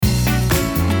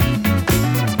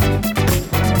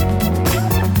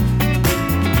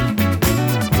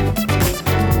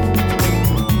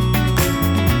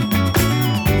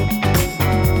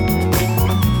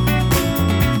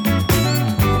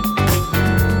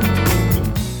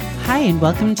and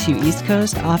welcome to East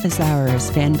Coast Office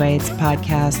Hours, Fan Bites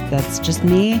podcast. That's just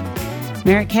me,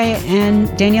 Merritt K,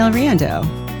 and Danielle Riando.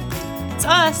 It's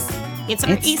us. It's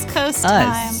our East Coast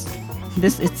time.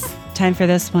 It's time for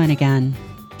this one again.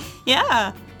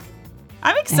 Yeah.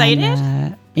 I'm excited.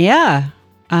 And,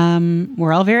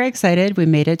 we're all very excited. We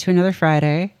made it to another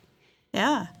Friday.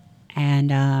 Yeah.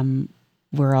 And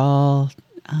we're all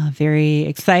very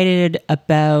excited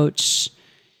about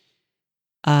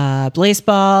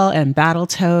Blaseball and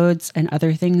Battletoads and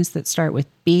other things that start with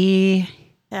B.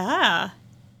 Yeah.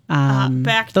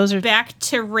 Back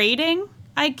to rating,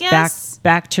 I guess.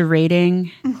 Back to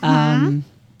rating. Mm-hmm.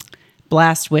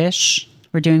 Blast Wish.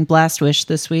 We're doing Blast Wish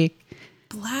this week.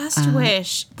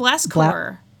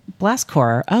 Blastcore.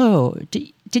 Blastcore. Oh,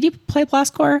 did you play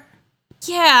Blastcore?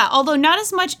 Yeah, although not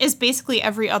as much as basically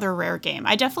every other Rare game.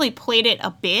 I definitely played it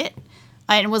a bit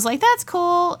and was like, that's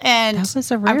cool. And that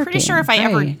was a Rare I'm pretty game, sure if I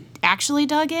right. ever actually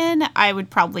dug in, I would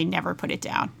probably never put it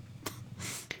down.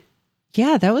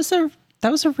 Yeah, that was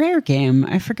a Rare game.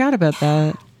 I forgot about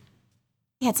that.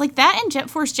 Yeah, it's like that and Jet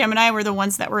Force Gemini were the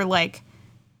ones that were like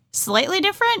slightly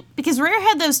different because Rare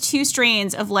had those two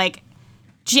strains of like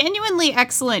genuinely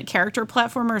excellent character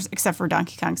platformers, except for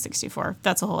Donkey Kong 64.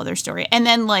 That's a whole other story. And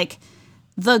then like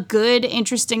the good,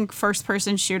 interesting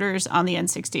first-person shooters on the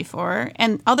N64.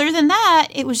 And other than that,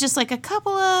 it was just like a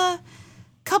couple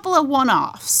of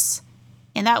one-offs.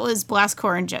 And that was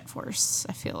Blastcore and Jet Force,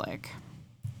 I feel like.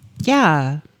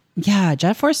 Yeah.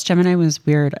 Jet Force Gemini was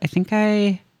weird. I think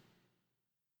I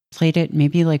played it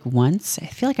maybe like once. I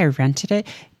feel like I rented it.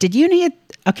 Did you need...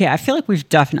 Okay, I feel like we've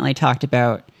definitely talked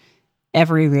about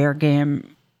every Rare game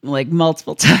like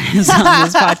multiple times on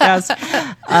this podcast,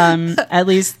 at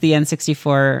least the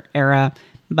N64 era.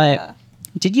 But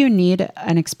did you need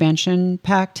an expansion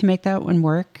pack to make that one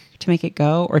work, to make it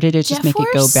go? Or did it just make it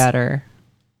go better?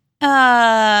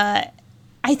 I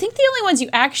think the only ones you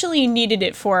actually needed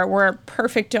it for were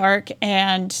Perfect Dark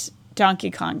and Donkey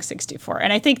Kong 64.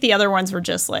 And I think the other ones were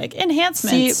just like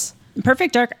enhancements. See,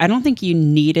 Perfect Dark, I don't think you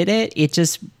needed it. It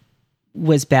just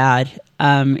was bad.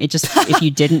 It just, if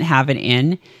you didn't have it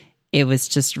in, it was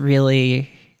just really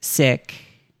sick.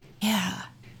 Yeah.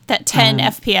 That 10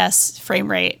 FPS frame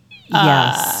rate.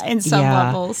 Yes. In some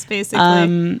levels,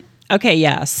 basically. Okay.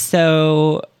 Yeah.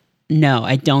 So no,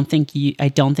 I don't think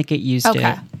it used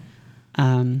it.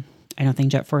 I don't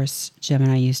think Jet Force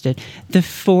Gemini used it. The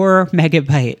 4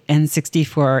 megabyte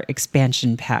N64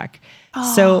 expansion pack.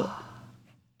 Oh. So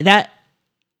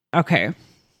okay.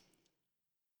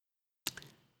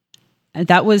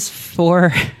 That was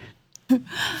 4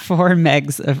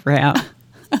 megs of RAM.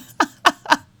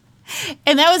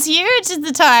 And that was huge at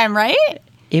the time, right?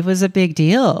 It was a big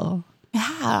deal.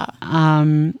 Yeah.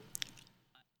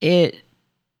 It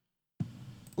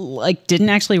like didn't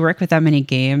actually work with that many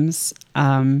games.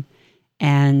 And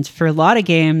for a lot of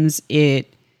games, it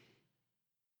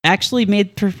actually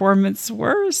made performance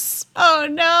worse. Oh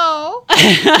no.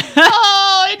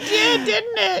 Oh, it did,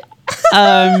 didn't it?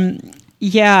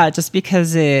 Yeah, just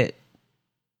because it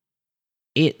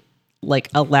like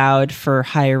allowed for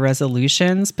higher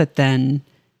resolutions, but then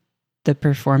the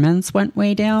performance went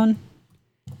way down.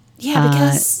 Yeah,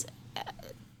 because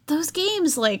those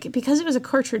games, like, because it was a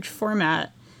cartridge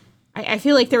format, I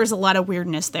feel like there was a lot of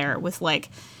weirdness there with like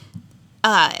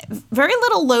very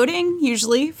little loading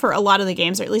usually for a lot of the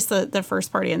games, or at least the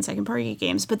first party and second party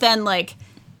games, but then like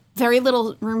very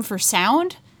little room for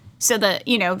sound. So that,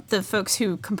 the folks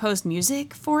who composed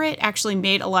music for it actually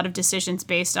made a lot of decisions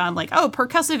based on like, oh,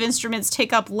 percussive instruments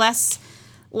take up less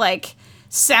like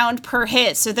sound per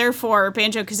hit. So therefore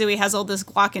Banjo-Kazooie has all this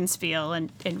glockenspiel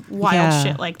and wild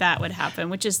shit like that would happen,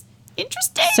 which is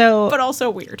interesting, but also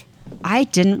weird. I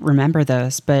didn't remember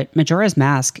those, but Majora's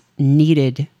Mask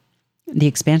needed the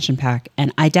expansion pack.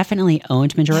 And I definitely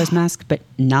owned Majora's Mask, but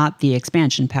not the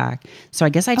expansion pack. So I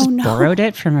guess I just borrowed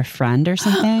it from a friend or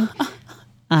something.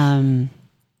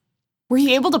 Were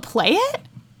you able to play it?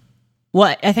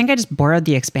 Well, I think I just borrowed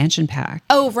the expansion pack.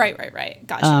 Oh, right.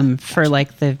 Gotcha. For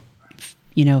like the,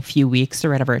 few weeks or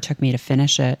whatever it took me to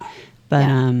finish it. But,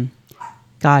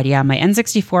 God, yeah, my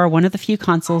N64, one of the few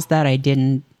consoles that I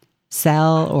didn't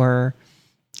sell or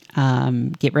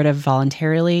get rid of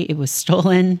voluntarily, it was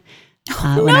stolen.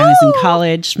 When I was in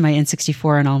college, my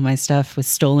N64 and all my stuff was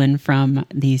stolen from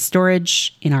the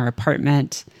storage in our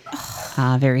apartment.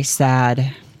 Very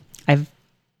sad.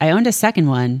 I owned a second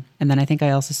one, and then I think I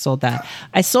also sold that.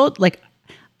 I sold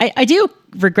I do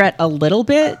regret a little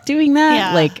bit doing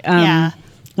that.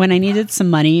 When I needed some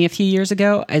money a few years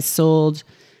ago, I sold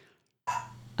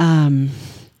my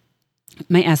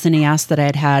SNES that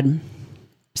I had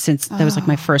since that was like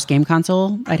my first game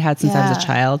console I'd had since I was a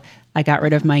child. I got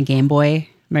rid of my Game Boy,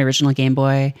 my original Game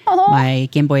Boy, my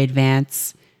Game Boy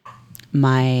Advance,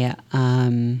 my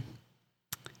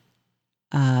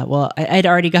I'd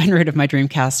already gotten rid of my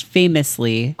Dreamcast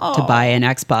famously to buy an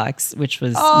Xbox, which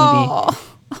was maybe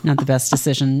not the best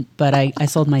decision, but I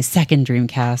sold my second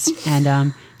Dreamcast.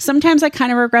 And sometimes I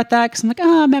kind of regret that because I'm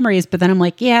like, memories. But then I'm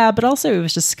like, yeah, but also it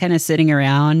was just kind of sitting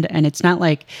around. And it's not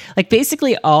like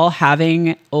basically all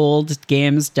having old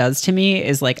games does to me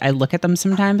is like I look at them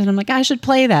sometimes and I'm like, I should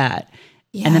play that.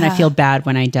 Yeah. And then I feel bad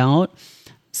when I don't.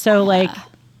 So like,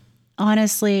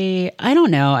 honestly, I don't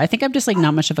know. I think I'm just like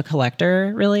not much of a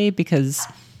collector really, because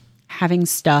having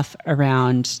stuff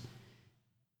around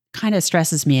kind of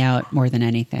stresses me out more than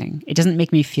anything. It doesn't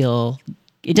make me feel,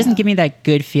 it doesn't give me that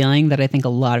good feeling that I think a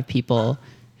lot of people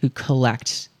who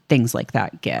collect things like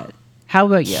that get. How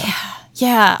about you?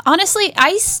 Yeah. Honestly,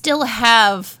 I still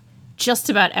have just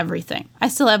about everything. I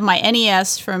still have my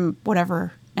NES from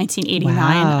whatever, 1989,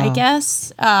 I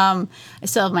guess. I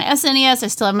still have my SNES. I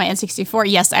still have my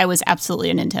N64. Yes, I was absolutely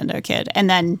a Nintendo kid. And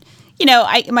then, you know,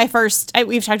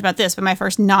 we've talked about this, but my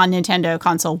first non-Nintendo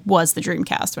console was the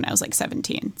Dreamcast when I was like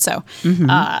 17. So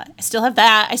I still have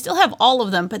that. I still have all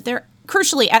of them, but they're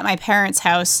crucially at my parents'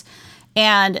 house.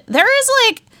 And there is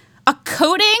like a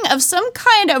coating of some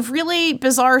kind of really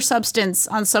bizarre substance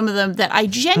on some of them that I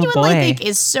genuinely think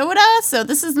is soda. So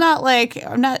this is not like,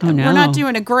 we're not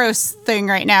doing a gross thing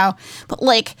right now, but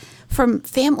like from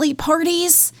family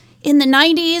parties in the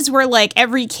 90s where like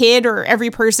every kid or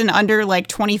every person under like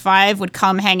 25 would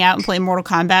come hang out and play Mortal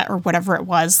Kombat or whatever it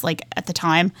was like at the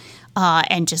time.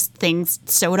 And just things,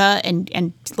 soda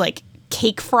and like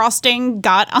cake frosting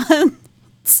got on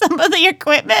some of the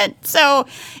equipment. So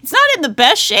it's not in the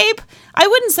best shape. I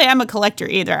wouldn't say I'm a collector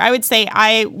either. I would say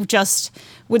I just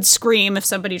would scream if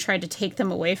somebody tried to take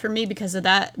them away from me because of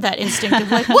that instinct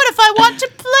of like, what if I want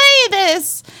to play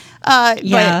this?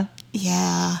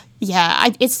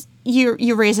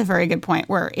 You raise a very good point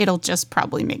where it'll just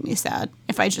probably make me sad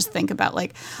if I just think about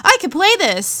like, I could play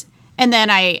this. And then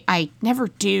I never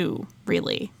do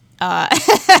really.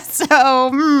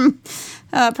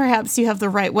 Perhaps you have the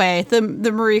right way.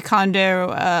 The Marie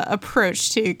Kondo approach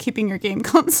to keeping your game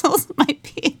consoles might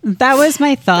be. That was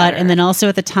my thought. Better. And then also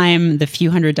at the time, the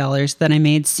few $100s that I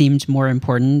made seemed more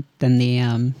important than the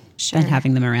than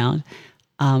having them around.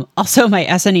 Also, my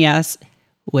SNES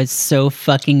was so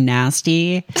fucking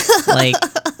nasty. Like,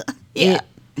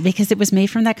 because it was made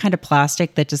from that kind of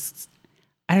plastic that just,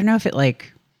 I don't know if it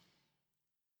like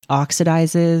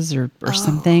oxidizes or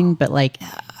something, but like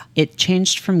it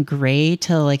changed from gray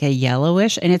to like a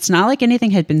yellowish, and it's not like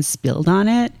anything had been spilled on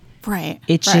it. Right.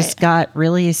 It just got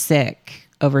really sick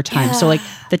over time. Yeah. So like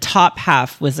the top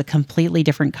half was a completely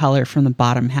different color from the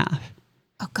bottom half.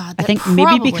 Oh God. I think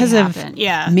maybe because of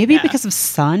because of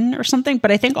sun or something,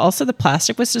 but I think also the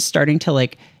plastic was just starting to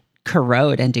like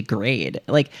corrode and degrade.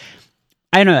 Like,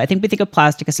 I don't know. I think we think of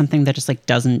plastic as something that just like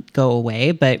doesn't go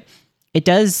away, but it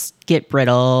does get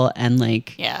brittle and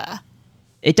like,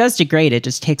 it does degrade. It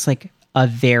just takes like a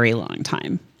very long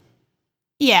time.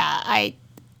 Yeah. I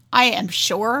am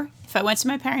sure if I went to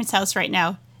my parents' house right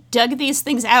now, dug these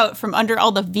things out from under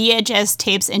all the VHS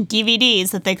tapes and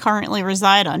DVDs that they currently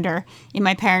reside under in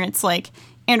my parents' like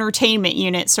entertainment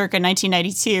unit circa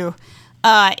 1992,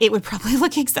 it would probably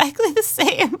look exactly the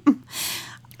same.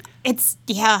 It's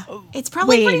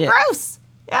probably pretty gross.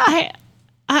 Yeah.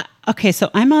 Okay, so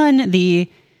I'm on the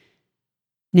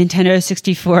Nintendo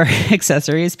 64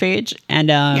 accessories page, and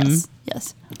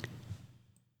yes.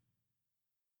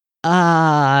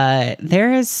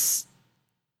 There's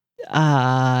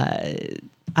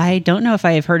I don't know if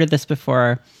I have heard of this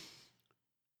before,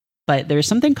 but there's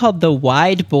something called the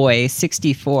Wide Boy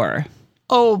 64.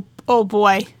 Oh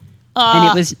boy.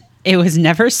 And it was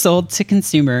never sold to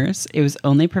consumers. It was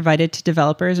only provided to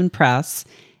developers and press.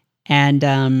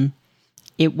 And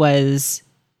it was,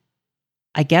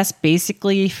 I guess,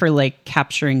 basically for like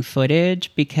capturing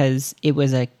footage because it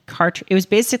was it was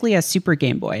basically a Super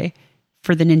Game Boy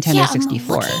for the Nintendo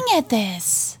 64. I'm looking at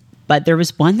this. But there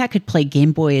was one that could play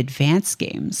Game Boy Advance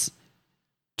games.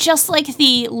 Just like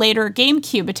the later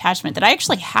GameCube attachment that I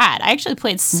actually had. I actually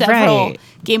played several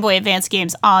Game Boy Advance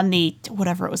games on the,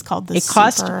 whatever it was called. It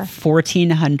cost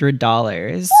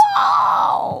 $1,400.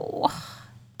 Wow.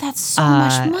 That's so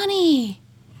much money.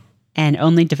 And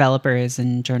only developers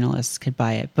and journalists could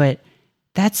buy it. But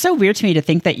that's so weird to me to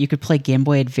think that you could play Game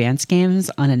Boy Advance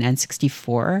games on an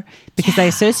N64 because I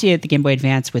associate the Game Boy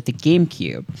Advance with the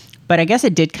GameCube. But I guess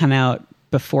it did come out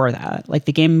before that. Like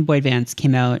the Game Boy Advance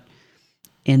came out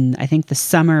in, I think, the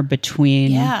summer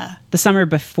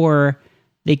before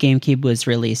the GameCube was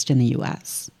released in the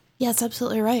US. Yeah, that's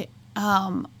absolutely right.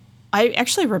 I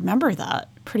actually remember that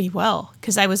pretty well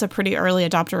because I was a pretty early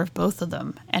adopter of both of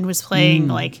them and was playing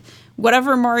like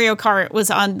whatever Mario Kart was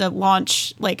on the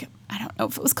launch. Like, I don't know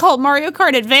if it was called Mario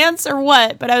Kart Advance or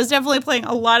what, but I was definitely playing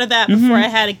a lot of that before I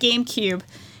had a GameCube.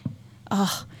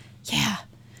 Oh, yeah.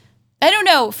 I don't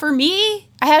know. For me,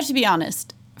 I have to be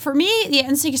honest. For me, the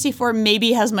N64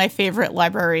 maybe has my favorite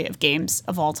library of games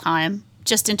of all time,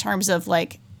 just in terms of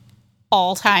like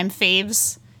all-time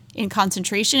faves in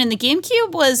concentration. And the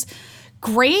GameCube was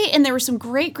great, and there were some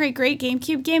great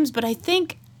GameCube games, but I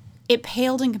think it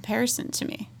paled in comparison to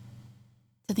me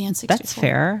to the N64. That's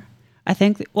fair. I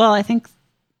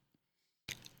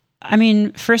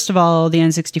mean, first of all, the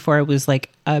N64 was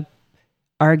like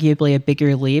arguably a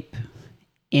bigger leap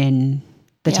in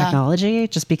the technology,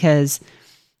 just because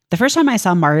the first time I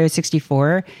saw Mario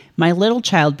 64, my little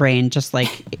child brain just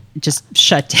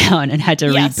shut down and had to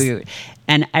reboot.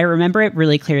 And I remember it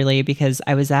really clearly because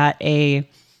I was at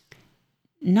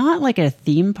not like a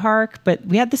theme park, but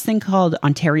we had this thing called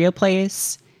Ontario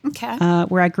Place,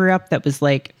 where I grew up, that was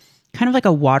like kind of like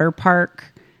a water park,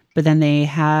 but then they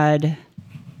had,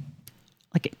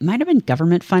 like, it might have been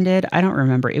government funded. I don't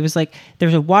remember. It was like,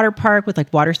 there's a water park with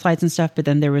like water slides and stuff, but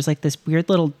then there was like this weird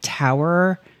little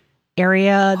tower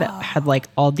area that had like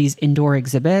all these indoor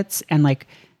exhibits, and like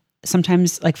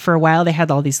sometimes, like for a while, they had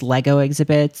all these Lego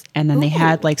exhibits, and then they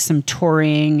had like some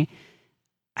touring.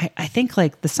 I think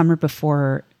like the summer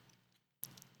before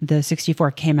the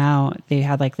 64 came out, they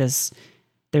had like there's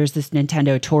this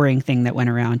Nintendo touring thing that went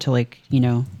around to like,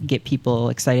 get people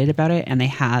excited about it. And they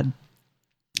had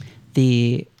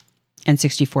the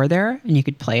N64 there and you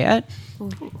could play it.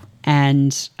 Ooh.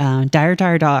 And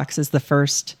Dire Docks is the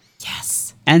first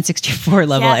N64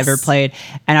 level I ever played.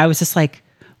 And I was just like,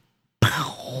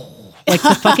 like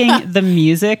the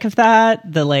music of that,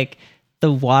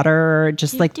 the water,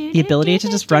 just like the ability to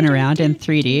just run around in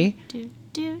 3D.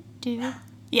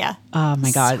 Yeah. Oh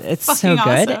my God. It's so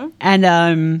good. Awesome.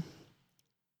 And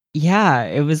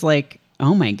it was like,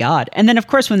 oh my God. And then of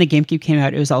course, when the GameCube came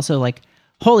out, it was also like,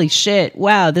 holy shit,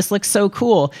 wow, this looks so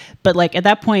cool. But like at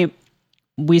that point,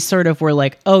 we sort of were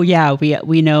like, oh yeah,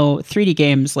 we know 3D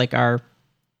games like are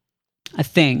a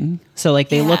thing. So like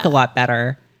they look a lot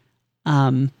better.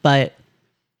 But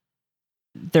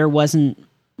there wasn't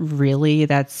really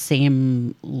that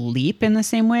same leap in the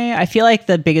same way. I feel like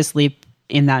the biggest leap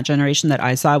in that generation that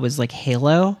I saw was like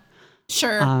Halo.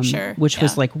 Sure. Which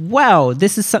was like, wow,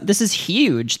 this is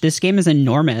huge. This game is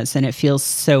enormous, and it feels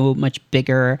so much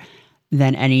bigger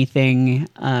than anything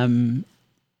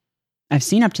I've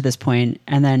seen up to this point.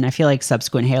 And then I feel like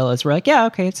subsequent Halos were like, yeah,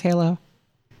 okay, it's Halo.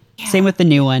 Yeah. Same with the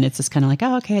new one. It's just kind of like,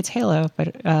 oh, okay, it's Halo,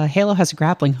 but Halo has a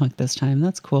grappling hook this time.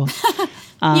 That's cool.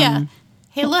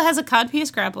 Halo has a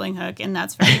codpiece grappling hook, and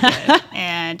that's very good.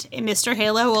 And Mr.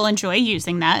 Halo will enjoy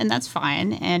using that, and that's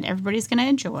fine. And everybody's going to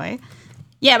enjoy.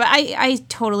 Yeah, but I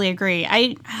totally agree.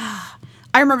 I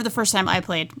remember the first time I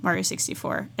played Mario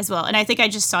 64 as well. And I think I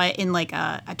just saw it in like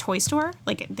a toy store.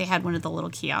 Like they had one of the little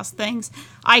kiosk things.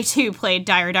 I too played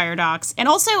Dire Docks. And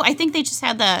also I think they just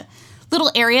had the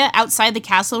little area outside the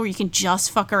castle where you can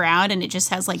just fuck around, and it just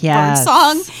has like bird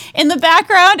song in the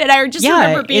background. And I just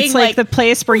remember being it's like the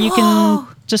place where you can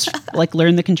just like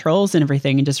learn the controls and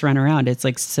everything and just run around. It's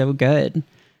like so good.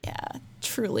 Yeah,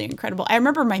 truly incredible. I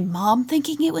remember my mom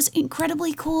thinking it was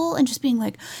incredibly cool and just being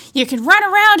like, you can run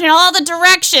around in all the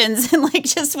directions, and like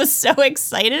just was so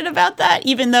excited about that,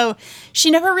 even though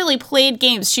she never really played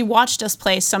games. She watched us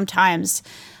play sometimes.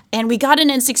 And we got an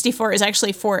N64 is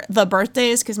actually for the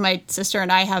birthdays, because my sister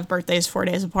and I have birthdays 4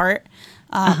 days apart.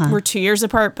 We're 2 years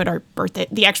apart, but our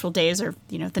the actual days are,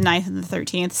 the 9th and the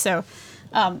 13th. So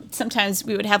sometimes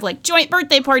we would have like joint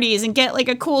birthday parties and get like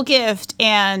a cool gift.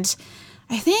 And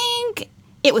I think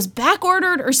it was back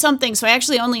ordered or something. So I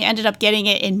actually only ended up getting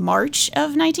it in March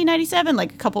of 1997,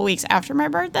 like a couple weeks after my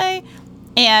birthday.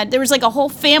 And there was like a whole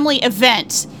family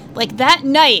event. Like that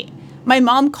night, my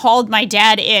mom called my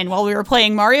dad in while we were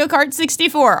playing Mario Kart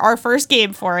 64, our first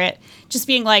game for it, just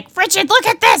being like, Richard, look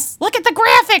at this. Look at the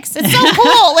graphics. It's so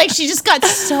cool. Like, she just got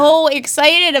so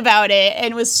excited about it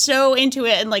and was so into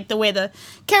it, and like the way the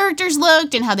characters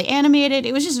looked and how they animated.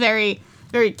 It was just very,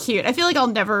 very cute. I feel like I'll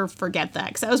never forget that,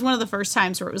 because that was one of the first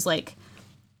times where it was like,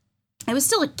 I was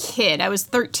still a kid. I was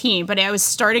 13, but I was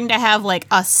starting to have like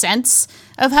a sense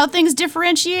of how things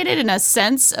differentiated and a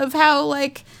sense of how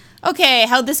like, okay,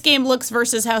 how this game looks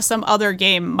versus how some other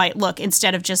game might look,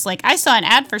 instead of just like, I saw an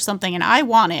ad for something and I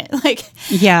want it. Like,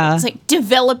 it's like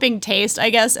developing taste, I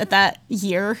guess, at that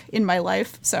year in my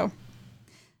life. So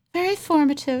very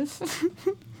formative.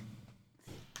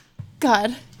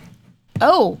 God.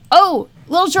 Little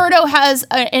Jordo has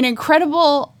an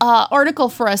incredible article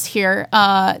for us here.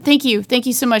 Thank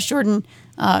you so much, Jordan.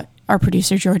 Our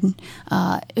producer, Jordan,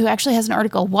 who actually has an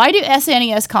article. Why do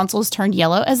SNES consoles turn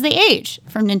yellow as they age?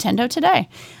 From Nintendo Today.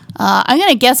 I'm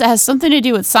going to guess it has something to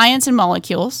do with science and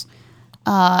molecules.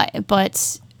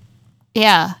 But,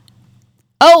 yeah.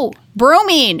 Oh,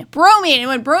 bromine. And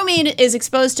when bromine is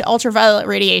exposed to ultraviolet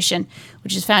radiation,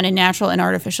 which is found in natural and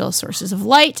artificial sources of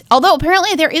light, although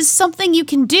apparently there is something you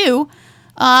can do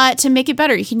to make it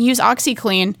better. You can use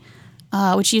OxyClean,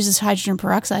 which uses hydrogen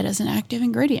peroxide as an active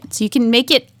ingredient. So you can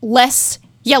make it less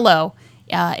yellow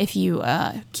if you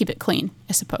keep it clean,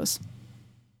 I suppose.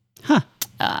 Huh.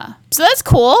 So that's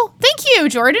cool. Thank you,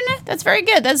 Jordan. That's very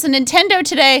good. That's a Nintendo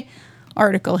Today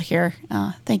article here.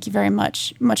 Thank you very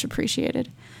much. Much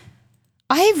appreciated.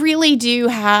 I really do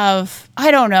have, I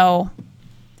don't know.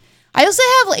 I also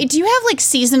have, do you have like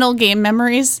seasonal game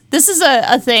memories? This is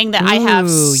a thing that I have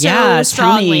so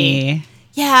strongly.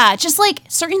 Yeah, just like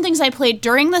certain things I played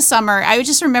during the summer. I would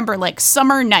just remember like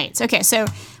summer nights. Okay, so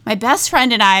my best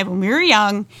friend and I, when we were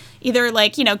young, either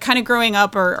like, you know, kind of growing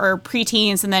up or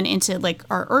preteens and then into like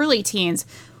our early teens,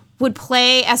 would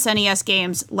play SNES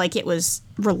games like it was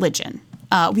religion.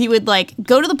 We would like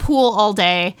go to the pool all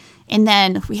day, and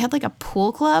then we had like a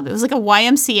pool club. It was like a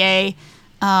YMCA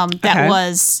that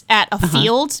was at a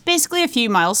field, basically a few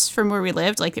miles from where we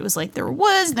lived. Like it was like there were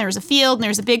woods and there was a field and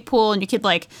there was a big pool, and you could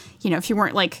like, you know, if you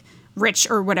weren't like rich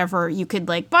or whatever, you could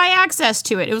like buy access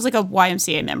to it. It was like a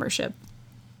YMCA membership.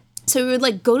 So we would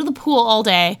like go to the pool all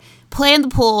day, play in the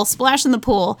pool, splash in the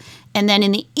pool, and then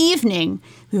in the evening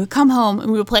we would come home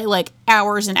and we would play like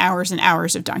hours and hours and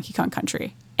hours of Donkey Kong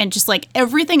Country. And just like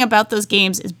everything about those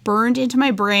games is burned into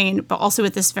my brain, but also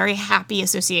with this very happy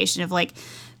association of like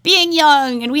being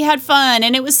young and we had fun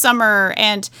and it was summer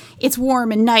and it's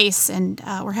warm and nice and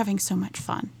we're having so much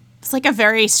fun. It's like a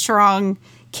very strong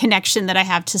connection that I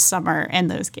have to summer and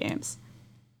those games.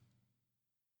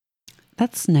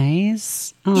 That's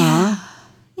nice. Aww.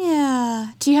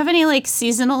 Yeah. Do you have any like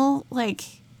seasonal like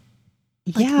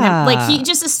yeah, like you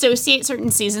just associate certain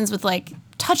seasons with like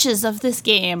touches of this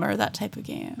game or that type of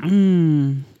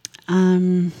game? Let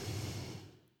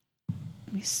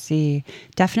me see.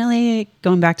 Definitely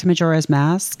going back to Majora's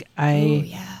Mask.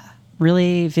 I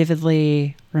really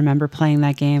vividly remember playing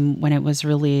that game when it was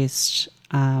released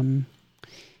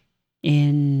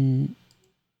in...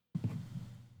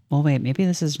 Well, wait, maybe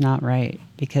this is not right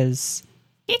because...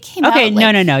 It came out like,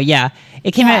 no. Yeah.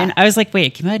 It came out, and I was like, wait,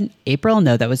 it came out in April?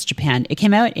 No, that was Japan. It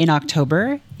came out in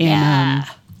October in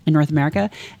North America.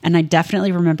 And I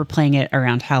definitely remember playing it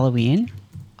around Halloween.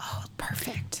 Oh,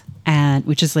 perfect. And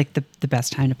which is like the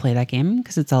best time to play that game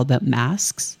because it's all about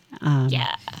masks. And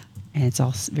it's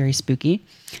all very spooky.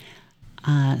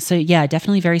 So yeah,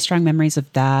 definitely very strong memories of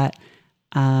that.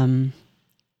 Or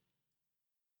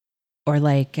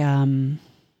like,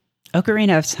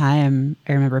 Ocarina of Time,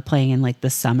 I remember playing in like the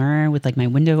summer with like my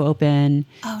window open.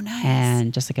 Oh, nice.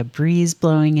 And just like a breeze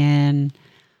blowing in.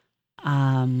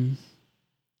 And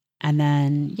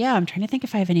then, yeah, I'm trying to think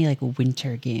if I have any like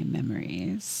winter game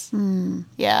memories.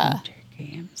 Yeah. Winter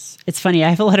games. It's funny. I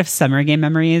have a lot of summer game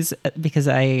memories because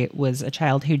I was a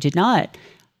child who did not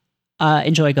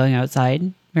enjoy going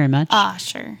outside very much.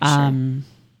 Sure.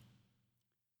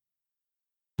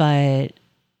 But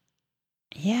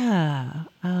yeah.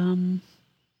 I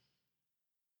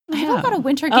have a lot of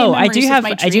winter game memories. I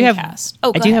do have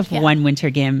Dreamcast. one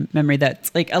winter game memory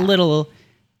that's like a little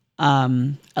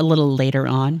later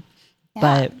on. Yeah.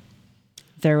 But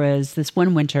there was this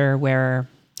one winter or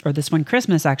this one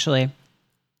Christmas actually.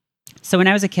 So when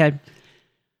I was a kid,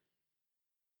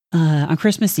 on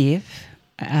Christmas Eve,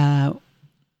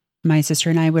 my sister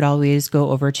and I would always go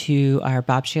over to our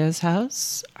Babcia's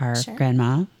house, our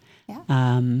grandma.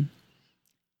 Yeah.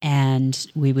 And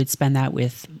we would spend that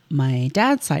with my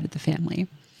dad's side of the family.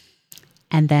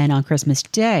 And then on Christmas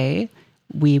Day,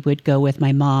 we would go with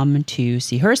my mom to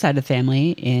see her side of the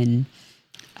family in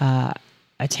a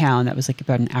town that was like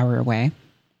about an hour away.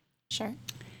 Sure.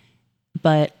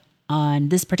 But on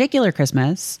this particular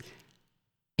Christmas,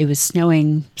 it was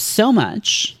snowing so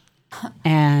much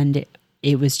and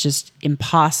it was just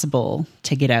impossible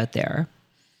to get out there.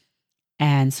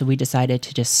 And so we decided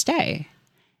to just stay.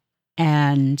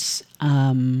 And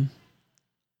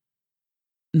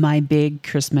my big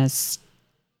Christmas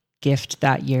gift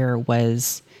that year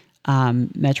was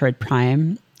Metroid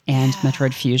Prime and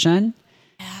Metroid Fusion.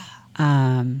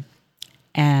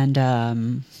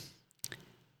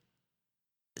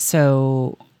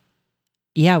 So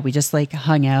yeah, we just like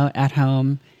hung out at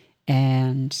home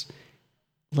and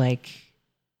like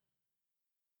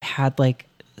had like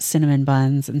cinnamon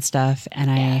buns and stuff.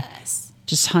 And I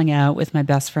just hung out with my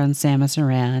best friend, Samus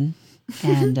Aran,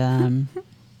 and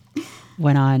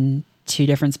went on 2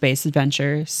 different space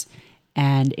adventures.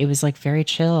 And it was like very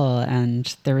chill,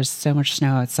 and there was so much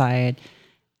snow outside,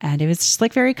 and it was just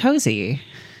like very cozy.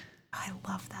 I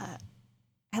love that.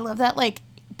 I love that like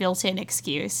built-in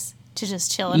excuse to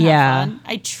just chill and have fun.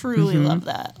 I truly love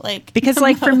that. Like, because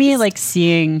like for me, like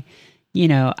seeing, you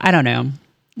know, I don't know,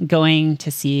 going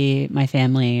to see my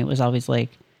family was always like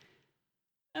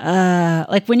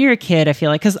when you're a kid, I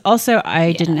feel like, because also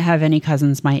I didn't have any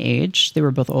cousins my age. They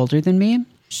were both older than me.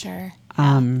 Sure.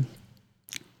 And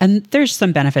there's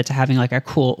some benefit to having like a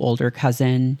cool older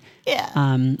cousin.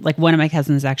 Yeah. Like one of my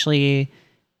cousins actually,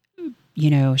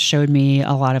 you know, showed me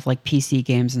a lot of like PC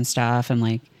games and stuff, and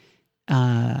like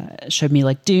showed me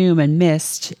like Doom and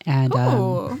Myst and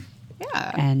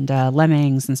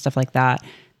Lemmings and stuff like that.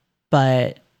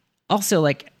 But also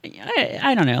like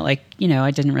I don't know, like, you know,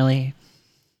 I didn't really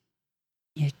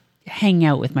hanging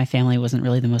out with my family wasn't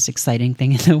really the most exciting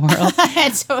thing in the world.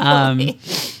 Totally.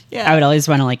 I would always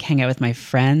want to like hang out with my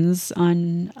friends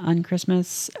on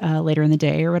Christmas later in the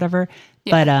day or whatever.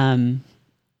 Yeah.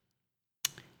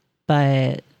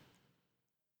 But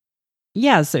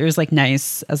yeah, so it was like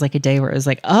nice as like a day where it was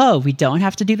like, oh, we don't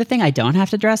have to do the thing. I don't have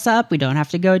to dress up. We don't have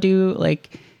to go do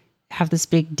like have this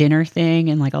big dinner thing,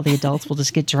 and like all the adults will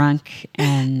just get drunk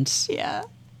and so.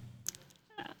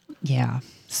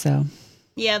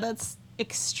 Yeah, that's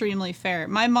extremely fair.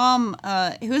 My mom,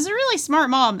 who's a really smart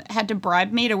mom, had to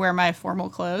bribe me to wear my formal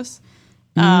clothes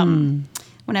when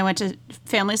I went to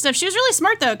family stuff. She was really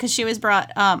smart, though, because she was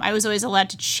brought, I was always allowed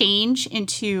to change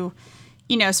into,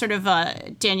 you know, sort of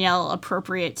a Danielle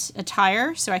appropriate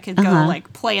attire. So I could go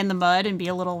like play in the mud and be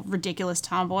a little ridiculous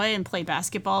tomboy and play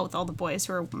basketball with all the boys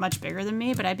who are much bigger than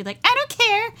me. But I'd be like, I don't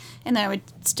care. And then I would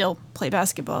still play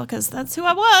basketball because that's who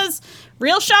I was.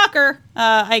 Real shocker,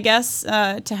 I guess,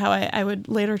 to how I would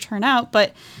later turn out.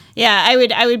 But yeah,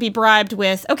 I would be bribed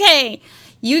with, okay,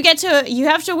 you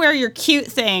have to wear your cute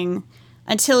thing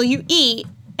until you eat.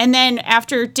 And then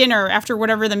after dinner, after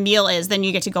whatever the meal is, then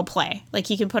you get to go play. Like,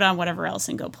 you can put on whatever else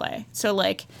and go play. So,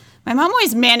 like, my mom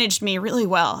always managed me really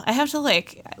well. I have to,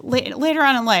 like, later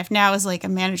on in life, now as, like, a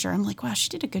manager, I'm like, wow, she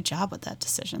did a good job with that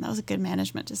decision. That was a good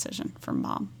management decision from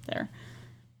mom there.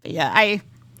 But, yeah,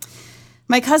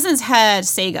 my cousins had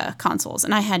Sega consoles,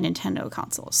 and I had Nintendo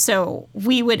consoles. So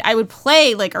I would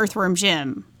play, like, Earthworm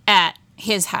Jim at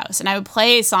his house, and I would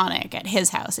play Sonic at his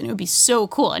house, and it would be so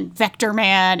cool, and Vector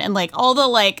Man, and like all the,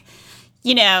 like,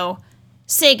 you know,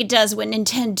 Sega does what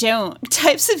Nintendo don't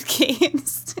types of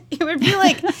games. It would be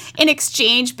like an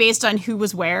exchange based on who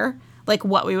was where, like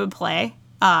what we would play,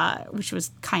 which was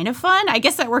kind of fun. I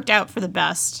guess that worked out for the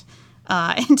best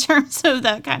in terms of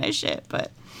that kind of shit,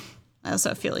 but I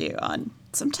also feel you on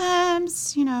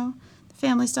sometimes, you know, the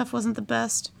family stuff wasn't the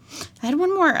best. I had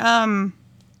one more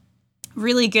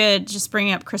really good, just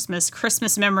bringing up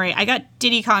Christmas memory. I got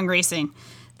Diddy Kong Racing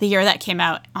the year that came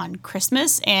out on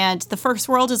Christmas, and the first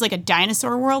world is like a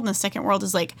dinosaur world, and the second world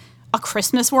is like a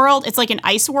Christmas world. It's like an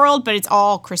ice world, but it's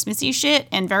all Christmassy shit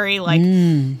and very like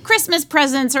Christmas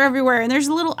presents are everywhere, and there's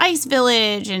a little ice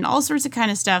village and all sorts of kind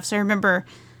of stuff. So I remember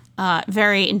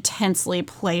very intensely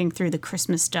playing through the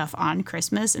Christmas stuff on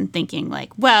Christmas and thinking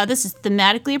like, wow, this is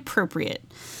thematically appropriate.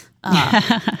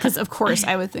 Because of course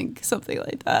I would think something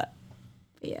like that.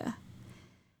 Yeah.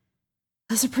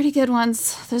 Those are pretty good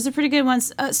ones.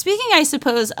 Speaking, I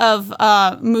suppose, of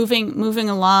moving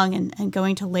along and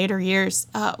going to later years,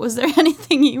 was there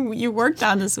anything you worked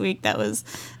on this week that was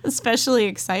especially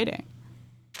exciting?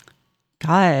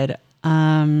 God.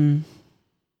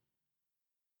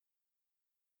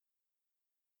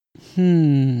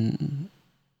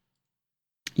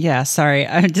 Yeah, sorry.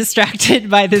 I'm distracted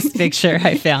by this picture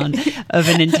I found of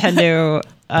a Nintendo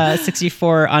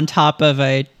 64 on top of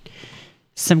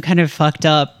some kind of fucked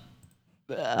up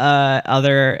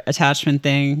other attachment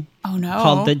thing. Oh no!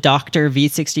 Called the Doctor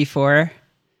V64.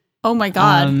 Oh my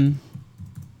god!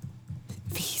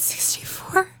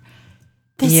 V64.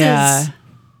 This is.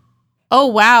 Oh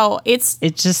wow!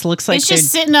 It just looks like it's just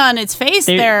sitting on its face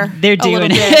there. They're doing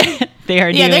it. They are.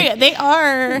 Yeah, they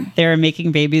are. They are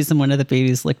making babies, and one of the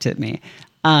babies looked at me.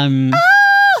 It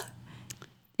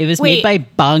was made by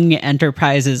Bung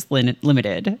Enterprises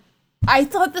Limited. I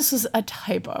thought this was a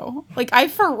typo. Like, I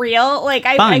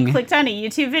clicked on a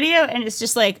YouTube video, and it's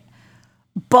just like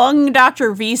Bung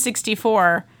Dr.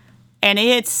 V64, and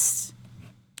it's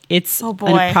an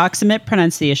approximate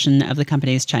pronunciation of the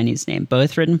company's Chinese name.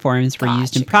 Both written forms were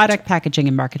used in product packaging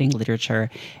and marketing literature,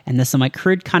 and the somewhat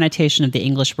crude connotation of the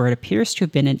English word appears to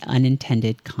have been an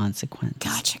unintended consequence.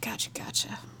 Gotcha.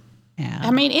 Yeah.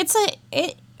 I mean,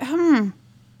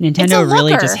 Nintendo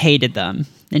really looker. just hated them.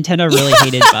 Nintendo really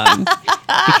hated Bung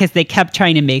because they kept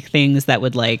trying to make things that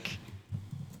would like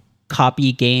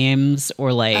copy games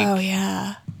or like. Oh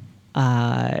yeah.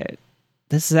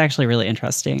 This is actually really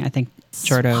interesting. I think,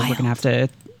 Jordo, we're going to have to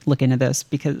look into this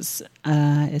because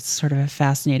it's sort of a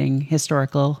fascinating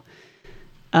historical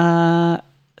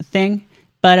thing.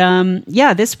 But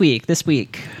yeah, this week.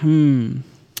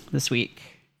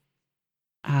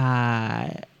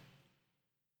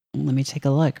 Let me take a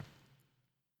look.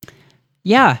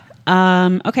 Yeah.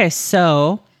 Okay.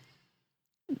 So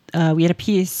we had a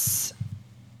piece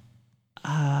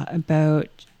about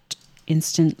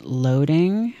instant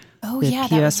loading. Oh the yeah,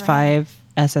 that was PS5 right.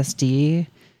 SSD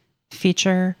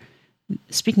feature.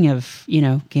 Speaking of,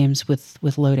 games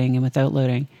with loading and without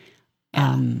loading.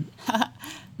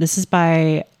 This is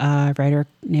by a writer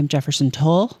named Jefferson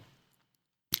Toll.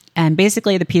 And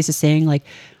basically the piece is saying like,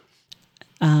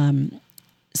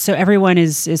 so everyone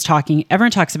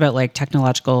talks about like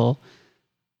technological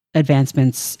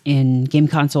advancements in game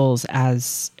consoles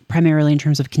as primarily in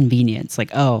terms of convenience.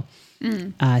 Like,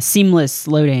 seamless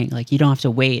loading, like you don't have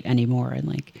to wait anymore. And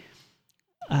like,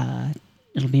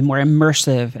 it'll be more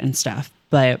immersive and stuff.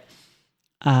 But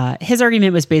his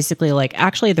argument was basically like,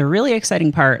 actually the really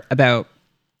exciting part about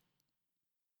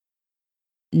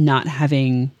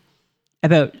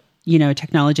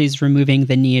technologies removing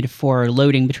the need for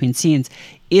loading between scenes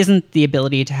isn't the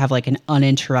ability to have like an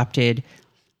uninterrupted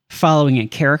following a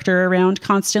character around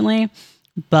constantly,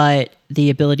 but the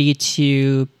ability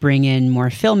to bring in more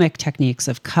filmic techniques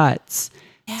of cuts.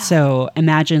 Yeah. So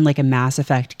imagine like a Mass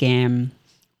Effect game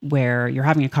where you're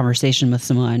having a conversation with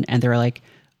someone and they're like,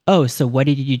 oh, so what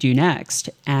did you do next?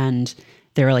 And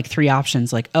there are like three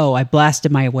options, like, oh, I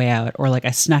blasted my way out, or like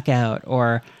I snuck out,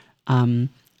 or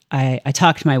I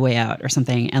talked my way out or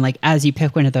something. And like, as you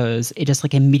pick one of those, it just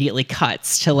like immediately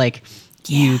cuts to like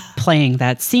you playing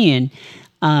that scene.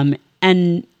 And,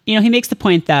 he makes the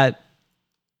point that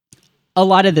a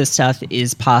lot of this stuff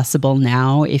is possible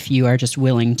now if you are just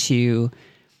willing to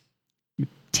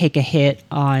take a hit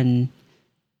on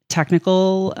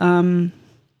technical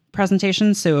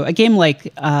presentations. So a game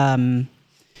like,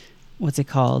 what's it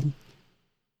called?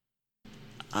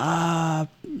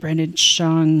 Brandon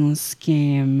Chung's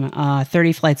game,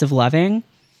 30 Flights of Loving,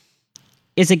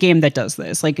 is a game that does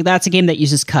this. Like, that's a game that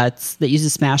uses cuts, that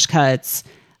uses smash cuts.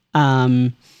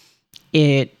 If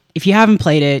you haven't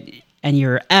played it and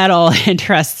you're at all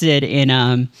interested in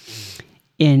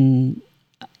film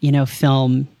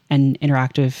and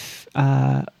interactive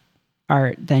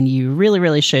art, then you really,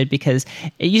 really should, because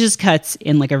it uses cuts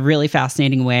in like a really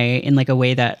fascinating way, in like a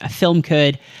way that a film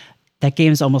could, that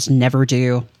games almost never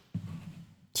do.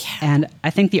 Yeah. And I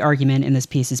think the argument in this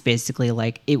piece is basically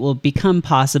like, it will become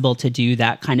possible to do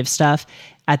that kind of stuff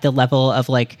at the level of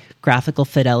like graphical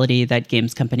fidelity that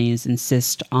games companies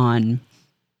insist on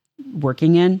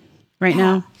working in right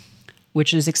now,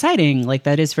 which is exciting. Like,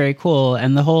 that is very cool.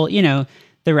 And the whole,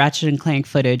 the Ratchet and Clank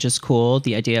footage is cool.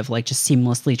 The idea of like just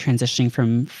seamlessly transitioning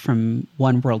from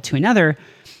one world to another.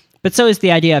 But so is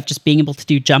the idea of just being able to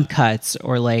do jump cuts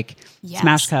or like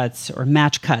smash cuts or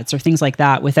match cuts or things like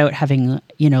that without having,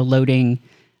 loading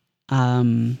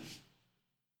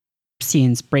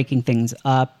scenes, breaking things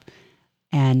up.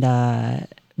 And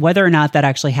whether or not that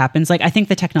actually happens, like, I think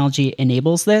the technology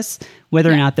enables this.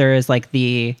 Whether or not there is like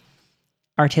the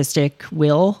artistic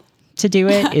will to do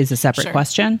it is a separate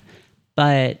question.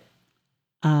 But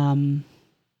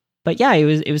yeah,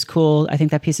 it was cool. I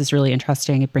think that piece is really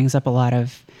interesting. It brings up a lot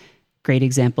of great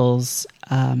examples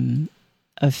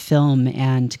of film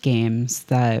and games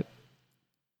that,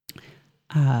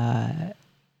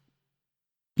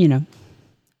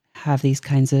 have these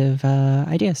kinds of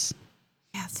ideas.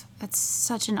 Yeah, it's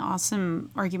such an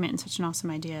awesome argument and such an awesome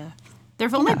idea. There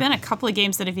have only been a couple of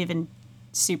games that have even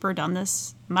super done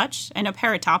this much. I know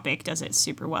Paratopic does it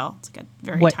super well. It's like a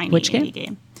very tiny indie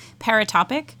game.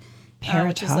 Paratopic,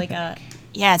 which is like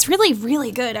it's really,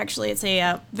 really good, actually. It's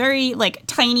a very like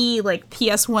tiny, like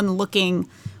PS1 looking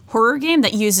horror game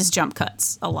that uses jump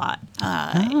cuts a lot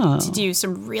to do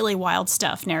some really wild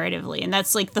stuff narratively. And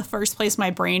that's like the first place my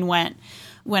brain went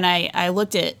when I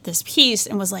looked at this piece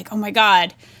and was like, oh my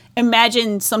God,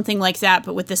 imagine something like that,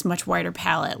 but with this much wider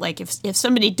palette. Like if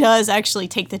somebody does actually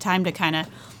take the time to kind of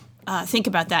think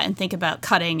about that and think about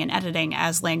cutting and editing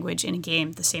as language in a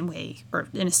game the same way or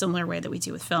in a similar way that we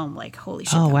do with film, like, holy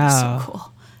shit, that was so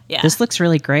cool. Yeah. This looks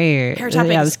really great.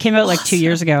 This came out like 2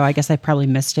 years ago. I guess I probably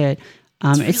missed it.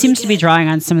 It seems to be drawing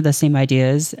on some of the same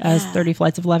ideas as 30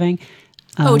 Flights of Loving.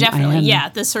 Oh, definitely. Yeah,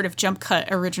 the sort of jump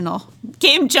cut original.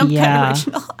 Cut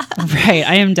original. Right.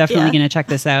 I am definitely going to check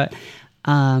this out.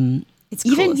 It's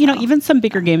cool even, even some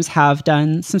bigger games have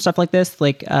done some stuff like this.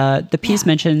 Like the piece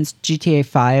mentions GTA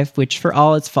 5, which for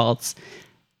all its faults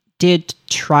did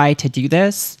try to do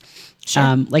this.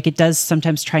 Sure. Like it does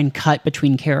sometimes try and cut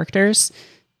between characters.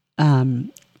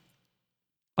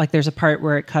 Like there's a part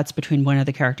where it cuts between one of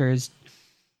the characters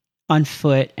on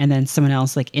foot and then someone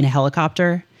else like in a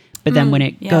helicopter. But then when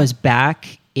it goes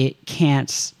back, it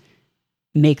can't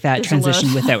make that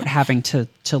transition without having to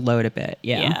load a bit.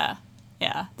 Yeah.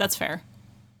 Yeah. That's fair.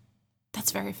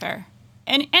 That's very fair.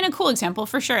 And a cool example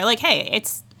for sure. Like, hey,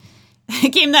 it's a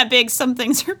game that big. Some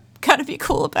things are gotta be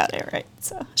cool about it, right?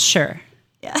 So sure.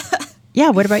 Yeah. Yeah.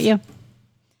 What about you?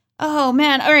 Oh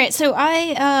man. All right. So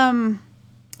I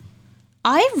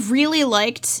really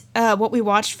liked what we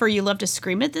watched for You Love to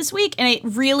Scream It this week, and it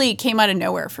really came out of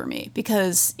nowhere for me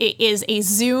because it is a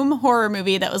Zoom horror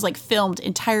movie that was like filmed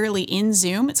entirely in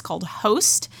Zoom. It's called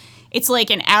Host. It's like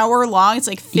an hour long. It's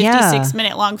like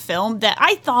 56-minute long film that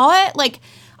I thought, like,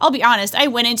 I'll be honest, I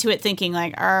went into it thinking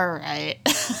like, all right,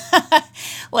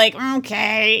 like,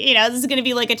 okay, this is going to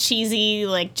be like a cheesy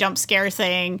like jump scare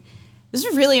thing. I was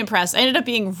really impressed. I ended up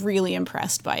being really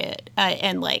impressed by it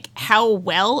and like how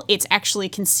well it's actually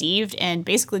conceived and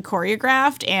basically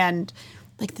choreographed, and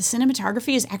like the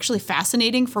cinematography is actually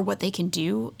fascinating for what they can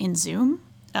do in Zoom.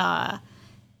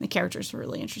 The characters were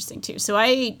really interesting too. So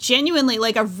I genuinely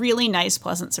like a really nice,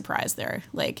 pleasant surprise there.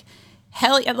 Like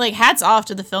hats off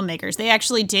to the filmmakers. They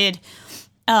actually did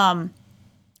kind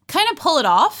of pull it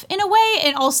off in a way.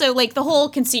 And also like the whole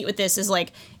conceit with this is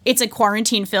like, it's a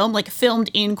quarantine film, like filmed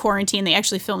in quarantine. They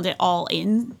actually filmed it all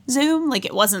in Zoom. Like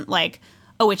it wasn't like,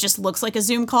 oh, it just looks like a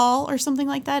Zoom call or something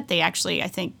like that. They actually, I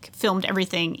think, filmed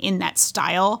everything in that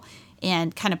style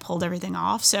and kind of pulled everything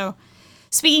off. So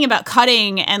speaking about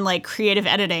cutting and like creative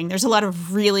editing, there's a lot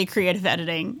of really creative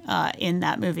editing in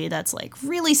that movie that's like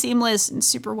really seamless and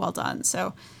super well done.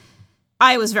 So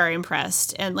I was very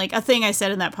impressed. And like a thing I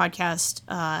said in that podcast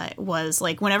was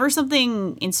like, whenever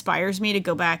something inspires me to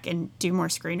go back and do more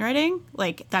screenwriting,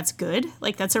 like that's good.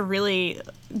 Like that's a really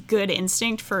good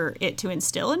instinct for it to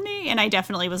instill in me. And I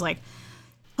definitely was like,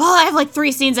 oh, I have like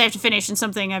 3 scenes I have to finish in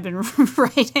something I've been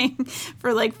writing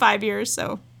for like 5 years.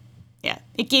 So yeah,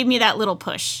 it gave me that little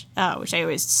push, which I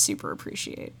always super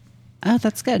appreciate. Oh,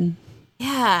 that's good.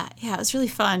 Yeah, it was really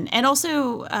fun. And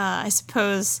also, I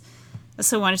suppose, I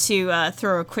also wanted to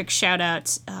throw a quick shout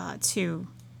out to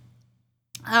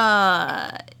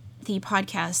the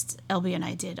podcast LB and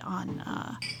I did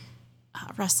on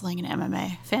wrestling and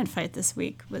MMA. Fan Fight this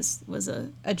week was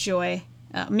a joy,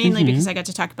 mainly because I got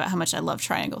to talk about how much I love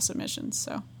triangle submissions.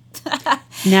 So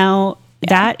now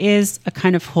that is a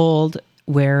kind of hold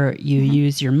where you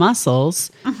use your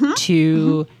muscles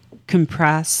to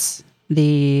compress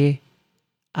the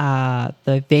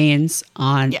veins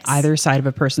on either side of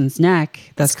a person's neck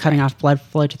that's cutting off blood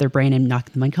flow to their brain and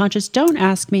knocking them unconscious. Don't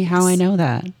ask me how I know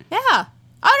that. Yeah. Oh,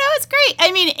 no, it's great.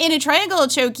 I mean, in a triangle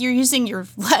choke, you're using your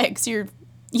legs. You're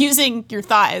using your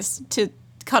thighs to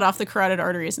cut off the carotid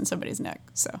arteries in somebody's neck.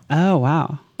 So. Oh,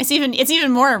 wow. It's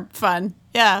even more fun.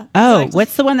 Yeah. Oh, exactly.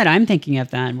 What's the one that I'm thinking of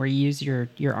then, where you use your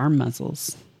arm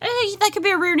muscles? That could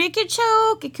be a rear naked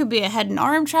choke. It could be a head and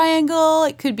arm triangle.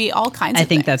 It could be all kinds of things. I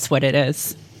think that's what it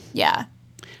is. Yeah.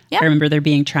 I remember there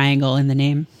being triangle in the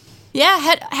name. Yeah,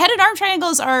 head and arm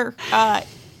triangles are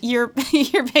you're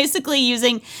basically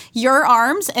using your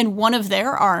arms and one of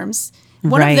their arms.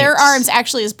 One of their arms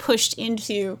actually is pushed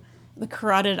into the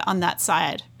carotid on that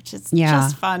side, which is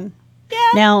just fun.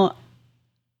 Yeah. Now,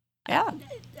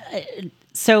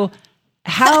 so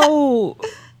how?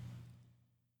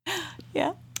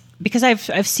 Yeah. Because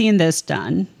I've seen this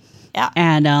done. Yeah.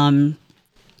 And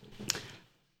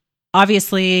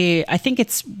obviously, I think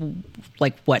it's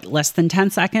like less than 10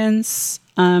 seconds.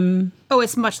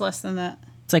 It's much less than that.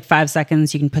 It's like 5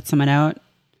 seconds. You can put someone out.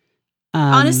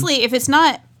 Honestly, if it's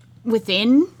not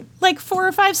within like 4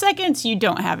 or 5 seconds, you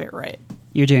don't have it right.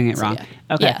 You're doing it wrong. Yeah.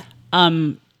 Okay.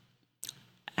 Yeah.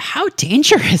 How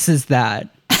dangerous is that?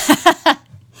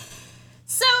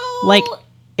 So, like,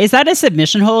 is that a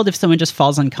submission hold if someone just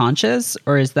falls unconscious,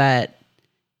 or is that?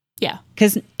 Yeah.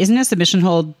 Because isn't a submission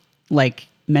hold like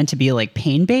meant to be like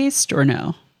pain based, or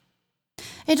no?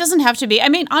 It doesn't have to be. I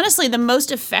mean, honestly, the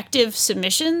most effective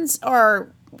submissions are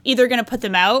either going to put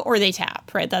them out or they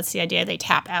tap, right? That's the idea. They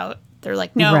tap out. They're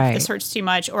like, no, this hurts too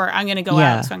much, or I'm going to go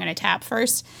out, so I'm going to tap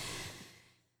first.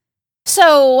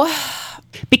 So,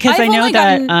 because I know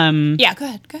that. Go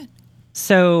ahead.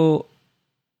 So,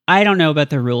 I don't know about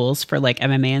the rules for like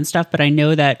MMA and stuff, but I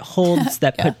know that holds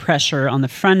that put pressure on the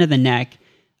front of the neck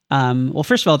well,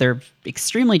 first of all, they're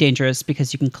extremely dangerous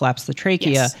because you can collapse the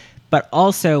trachea, Yes. but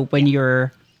also when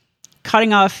you're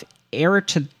cutting off air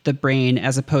to the brain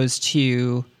as opposed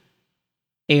to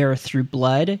air through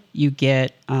blood, you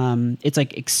get it's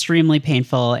like extremely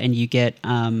painful, and you get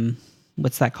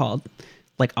what's that called,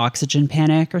 like oxygen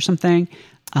panic or something,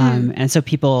 and so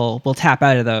people will tap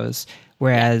out of those,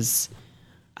 whereas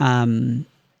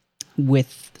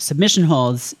with submission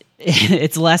holds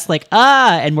it's less like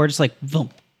and more just like boom.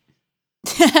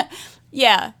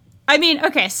 Yeah. I mean,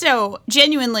 okay, so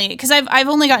genuinely, because I've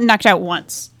only gotten knocked out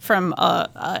once from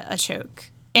a choke.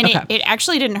 And Okay. it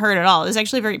actually didn't hurt at all. It was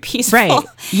actually very peaceful. Right.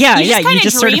 Yeah, You you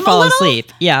just sort of dream a fall little.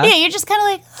 asleep. Yeah. Yeah, you're just kind of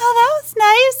like, oh, that was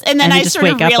nice. And then And you I just sort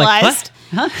of wake up like, realized,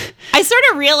 what? Huh? I sort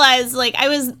of realized like I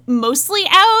was mostly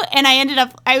out, and I ended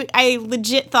up, I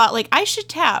legit thought like I should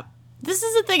tap. This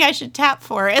is a thing I should tap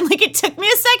for. And like it took me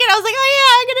a second. I was like, oh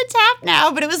yeah, I'm going to tap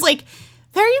now. But it was like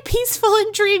very peaceful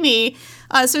and dreamy.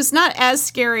 So it's not as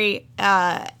scary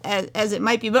as it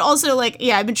might be. But also like,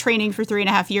 yeah, I've been training for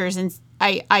 3.5 years, and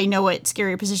I know what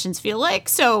scary positions feel like.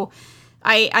 So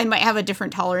I might have a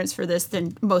different tolerance for this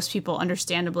than most people,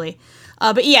 understandably.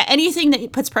 But yeah, anything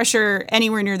that puts pressure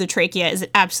anywhere near the trachea is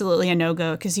absolutely a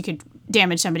no-go, because you could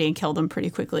damage somebody and kill them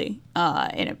pretty quickly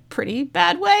in a pretty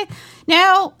bad way.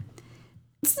 Now,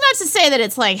 it's not to say that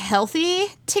it's like healthy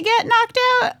to get knocked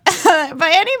out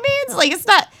by any means. Like it's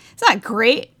not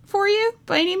great for you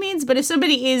by any means. But if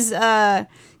somebody is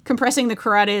compressing the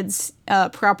carotids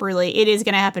properly, it is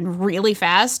going to happen really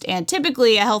fast. And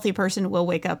typically a healthy person will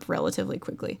wake up relatively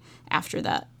quickly after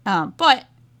that. But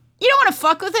you don't want to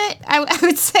fuck with it. I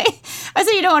would say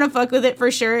you don't want to fuck with it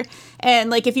for sure. And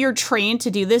like if you're trained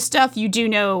to do this stuff, you do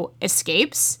know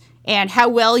escapes, and how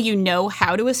well you know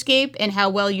how to escape and how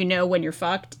well you know when you're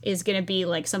fucked is going to be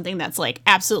like something that's like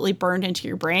absolutely burned into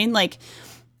your brain. Like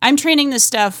I'm training this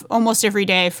stuff almost every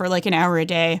day for like an hour a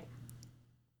day,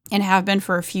 and have been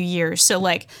for a few years. So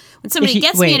like when somebody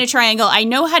gets me in a triangle, I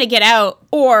know how to get out,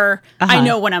 or I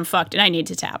know when I'm fucked and I need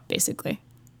to tap, basically.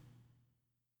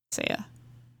 So yeah.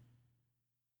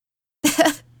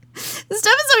 This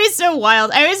stuff is always so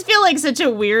wild. I always feel like such a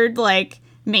weird like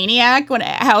maniac when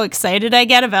how excited I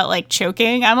get about like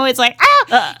choking. I'm always like,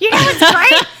 you know what's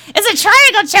great? It's a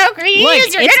triangle choke where you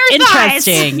use your inner thighs.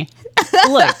 Interesting.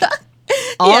 Look,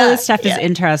 all of this stuff is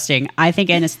interesting. I think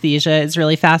anesthesia is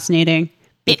really fascinating,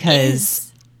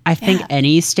 because I think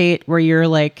any state where you're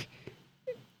like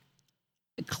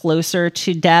closer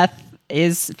to death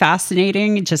is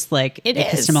fascinating, just like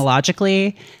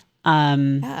epistemologically.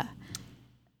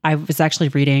 I was actually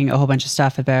reading a whole bunch of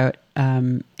stuff about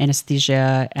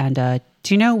anesthesia, and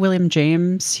do you know William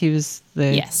James? He was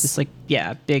this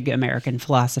big American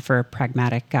philosopher,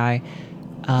 pragmatic guy,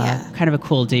 kind of a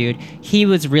cool dude. He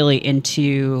was really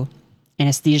into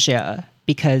anesthesia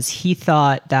because he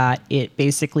thought that it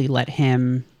basically let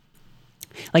him,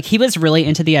 like he was really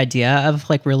into the idea of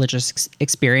like religious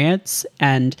experience,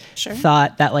 and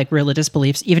thought that like religious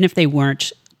beliefs, even if they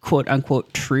weren't quote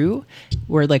unquote true,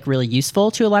 were like really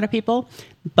useful to a lot of people.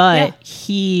 But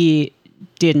he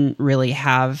didn't really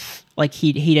have like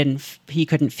he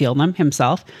couldn't feel them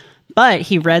himself. But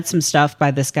he read some stuff by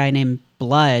this guy named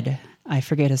Blood. I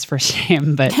forget his first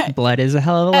name, but Blood is a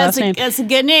hell of a last name. That's a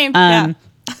good name.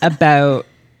 About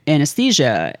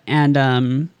anesthesia.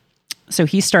 And so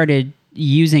he started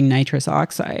using nitrous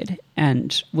oxide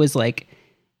and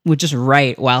would just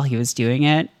write while he was doing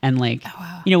it. And like,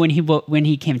 you know, when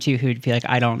he came to, he would be like,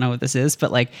 I don't know what this is.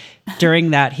 But like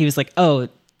during that, he was like, oh,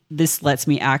 this lets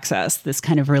me access this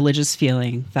kind of religious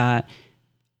feeling that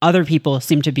other people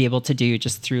seem to be able to do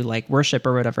just through like worship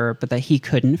or whatever, but that he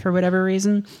couldn't for whatever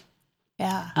reason.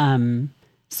 Yeah.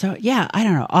 So yeah, I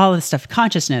don't know. All this stuff,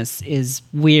 consciousness is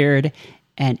weird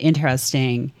and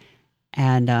interesting.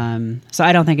 And so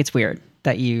I don't think it's weird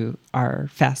that you are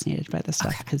fascinated by this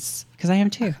stuff, because I am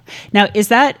too. Now, is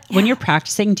that when you're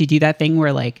practicing, do you do that thing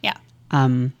where like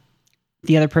the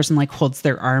other person like holds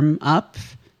their arm up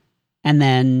and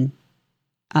then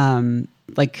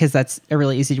like, because that's a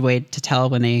really easy way to tell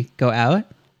when they go out?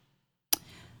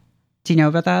 Do you know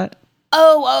about that?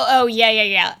 Oh,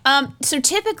 yeah. So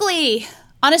typically,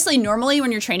 honestly, normally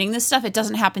when you're training this stuff, it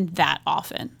doesn't happen that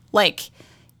often. Like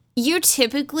you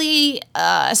typically,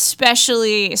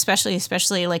 especially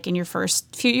like in your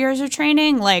first few years of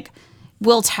training, like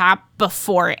will tap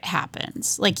before it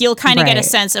happens. Like you'll kind of get a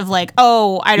sense of like,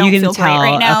 oh, I don't feel great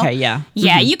right now. Okay, yeah.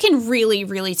 Yeah, you can really,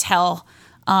 really tell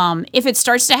if it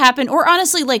starts to happen, or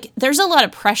honestly, like there's a lot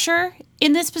of pressure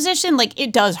in this position. Like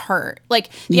it does hurt. Like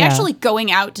the actually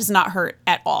going out does not hurt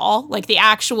at all. Like the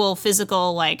actual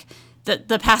physical, like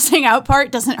the passing out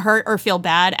part doesn't hurt or feel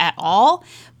bad at all,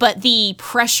 but the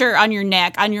pressure on your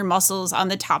neck, on your muscles, on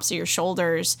the tops of your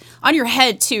shoulders, on your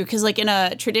head too, because like in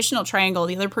a traditional triangle,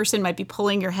 the other person might be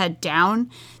pulling your head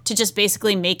down to just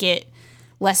basically make it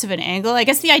less of an angle. I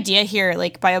guess the idea here,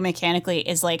 like biomechanically,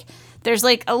 is like there's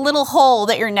like a little hole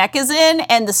that your neck is in,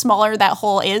 and the smaller that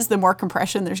hole is, the more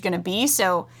compression there's going to be.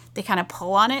 So they kind of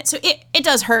pull on it. So it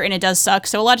does hurt and it does suck.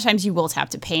 So a lot of times you will tap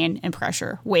to pain and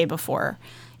pressure way before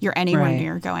you're anywhere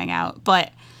near going out.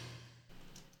 But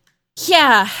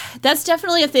yeah, that's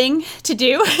definitely a thing to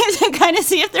do to kind of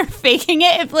see if they're faking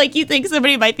it. If like you think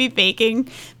somebody might be faking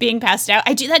being passed out.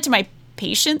 I do that to my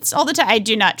patients all the time. I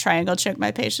do not triangle choke my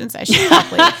patients. I should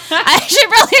probably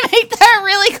make that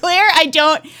really clear. I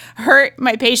don't hurt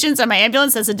my patients on my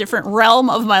ambulance. That's a different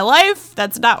realm of my life.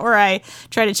 That's not where I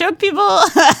try to choke people.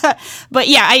 But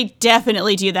yeah, I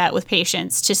definitely do that with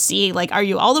patients to see like, are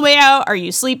you all the way out? Are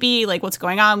you sleepy? Like what's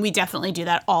going on? We definitely do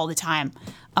that all the time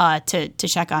to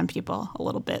check on people a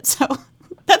little bit. So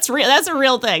that's real. That's a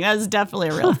real thing. That's definitely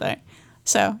a real thing.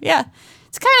 So yeah.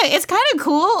 It's kind of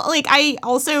cool. Like I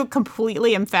also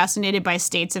completely am fascinated by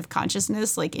states of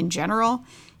consciousness, like in general,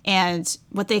 and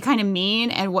what they kind of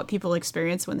mean and what people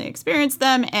experience when they experience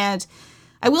them. And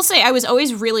I will say I was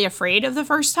always really afraid of the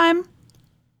first time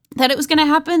that it was going to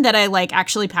happen, that I like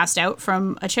actually passed out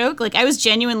from a choke. Like I was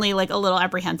genuinely like a little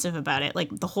apprehensive about it. Like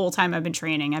the whole time I've been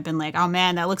training, I've been like, oh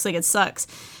man, that looks like it sucks.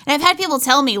 And I've had people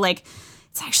tell me like,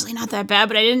 it's actually not that bad,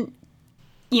 but I didn't,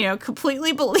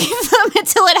 completely believe them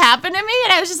until it happened to me.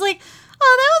 And I was just like,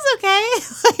 oh, that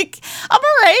was okay. Like, I'm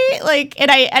all right. Like,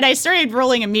 and I started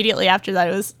rolling immediately after that.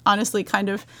 It was honestly kind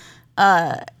of,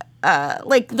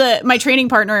 like my training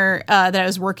partner, that I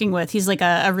was working with, he's like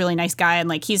a really nice guy. And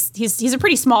like, he's a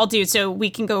pretty small dude. So we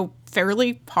can go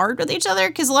fairly hard with each other.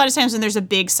 Cause a lot of times when there's a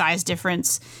big size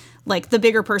difference, like the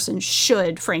bigger person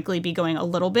should frankly be going a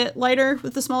little bit lighter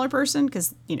with the smaller person.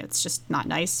 Cause it's just not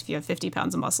nice if you have 50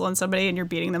 pounds of muscle on somebody and you're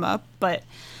beating them up. But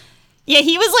yeah,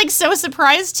 he was like so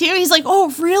surprised too. He's like,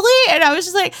 oh really? And I was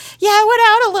just like, yeah, I went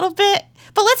out a little bit,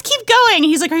 but let's keep going.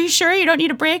 He's like, are you sure you don't need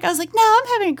a break? I was like, no, I'm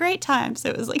having a great time. So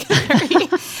it was like a very,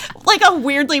 like a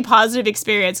weirdly positive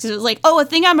experience. Cause it was like, oh, a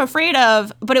thing I'm afraid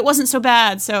of, but it wasn't so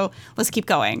bad. So let's keep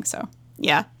going. So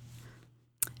yeah.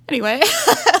 Anyway.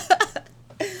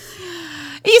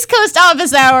 East Coast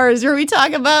office hours where we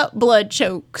talk about blood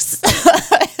chokes.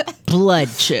 Blood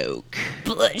choke.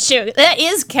 Blood choke. That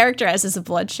is characterized as a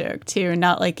blood choke too,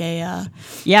 not like a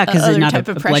yeah, because it's not type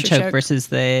a of blood choke choke versus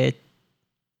the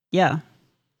yeah.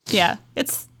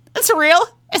 It's real.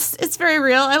 It's very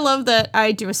real. I love that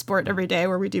I do a sport every day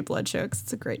where we do blood chokes.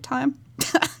 It's a great time.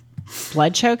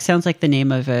 Blood choke sounds like the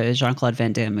name of a Jean-Claude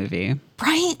Van Damme movie,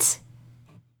 right?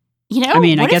 I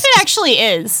mean, what if it actually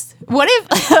is? What if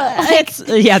it's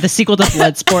the sequel to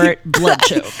Bloodsport, Blood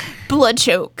Choke. Blood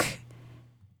choke.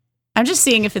 I'm just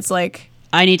seeing if it's like.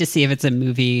 I need to see if it's a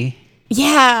movie.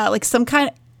 Yeah, like some kind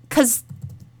of, because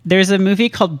there's a movie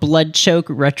called Blood Choke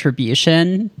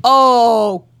Retribution.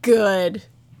 Oh, good.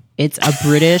 It's a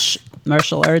British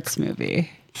martial arts movie.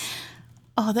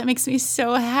 Oh, that makes me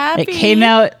so happy. It came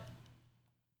out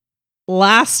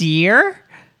last year.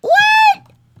 What?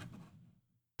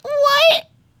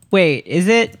 Wait, is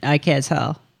it? I can't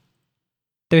tell.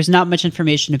 There's not much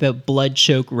information about Blood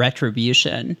Choke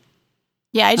Retribution.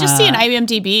 Yeah, I just see an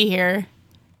IMDb here.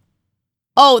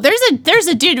 Oh, there's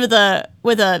a dude with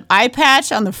a eye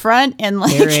patch on the front and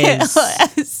like there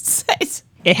is.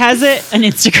 It has an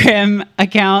Instagram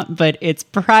account, but it's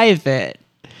private.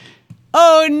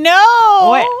 Oh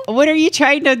no! What are you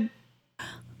trying to?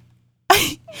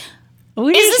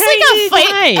 Is this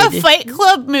like a Fight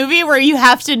Club movie where you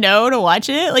have to know to watch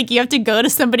it? Like you have to go to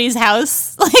somebody's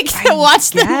house like to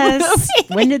watch the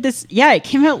movie? When did this? Yeah, it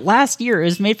came out last year. It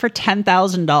was made for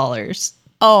 $10,000.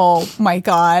 Oh my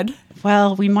god.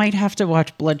 Well, we might have to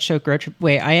watch Blood Choke Retro.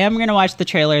 Wait, I am going to watch the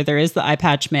trailer. There is the eye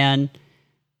patch man.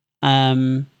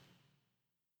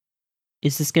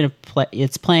 Is this going to play?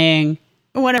 It's playing.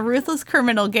 When a ruthless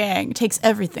criminal gang takes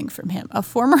everything from him, a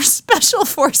former Special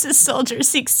Forces soldier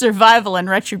seeks survival and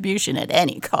retribution at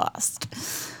any cost.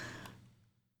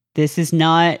 This is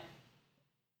not...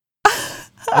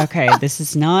 Okay, this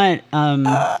is not...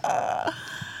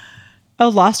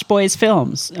 Lost Boys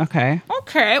Films. Okay.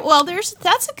 Okay, well,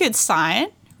 that's a good sign,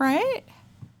 right?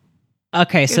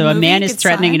 Okay, good so movie, a man is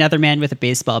threatening sign. another man with a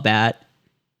baseball bat.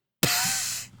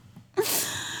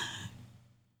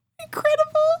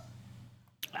 Incredible.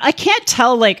 I can't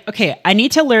tell, like, okay, I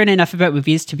need to learn enough about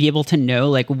movies to be able to know,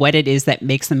 like, what it is that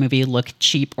makes the movie look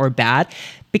cheap or bad.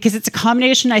 Because it's a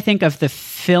combination, I think, of the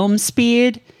film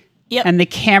speed and the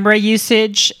camera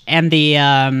usage and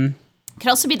the It could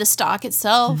also be the stock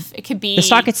itself. It could be the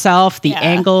stock itself, the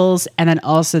angles, and then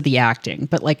also the acting.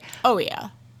 But like, oh yeah,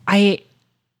 I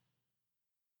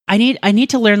need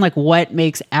to learn like what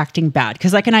makes acting bad,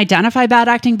 because I can identify bad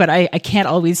acting, but I can't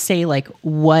always say like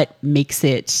what makes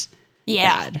it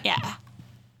bad. Yeah.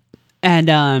 And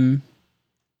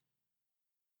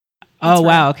oh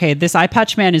wow, okay, this eye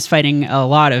patch man is fighting a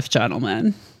lot of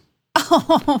gentlemen.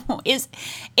 Oh, is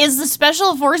the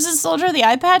special forces soldier the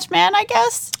eye patch man? I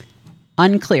guess.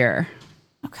 Unclear.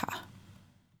 Okay.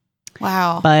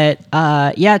 Wow. But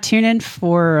yeah, tune in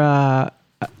for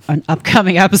an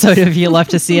upcoming episode if you love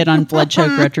to see it on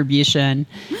Bloodchoke Retribution,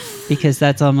 because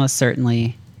that's almost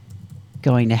certainly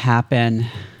going to happen.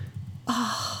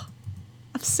 Oh,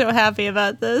 I'm so happy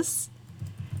about this.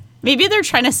 Maybe they're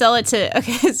trying to sell it to,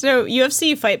 okay, so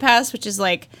UFC Fight Pass, which is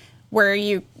like where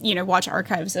you watch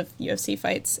archives of UFC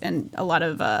fights and a lot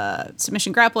of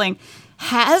submission grappling,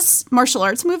 has martial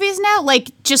arts movies now, like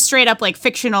just straight up like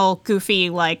fictional, goofy,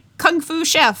 like Kung Fu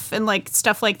Chef and like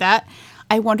stuff like that.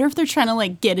 I wonder if they're trying to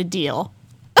like get a deal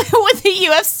with the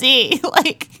UFC.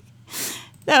 Like,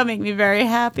 that would make me very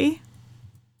happy.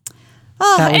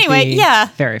 Oh, anyway, yeah.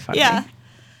 Very funny. Yeah.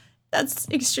 That's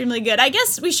extremely good. I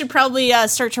guess we should probably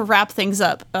start to wrap things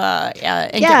up and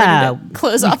get ready to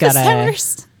close office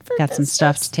hours. Got some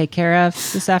stuff to take care of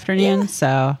this afternoon,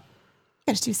 so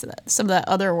got to do some of that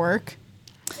other work.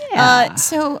 Yeah.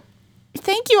 So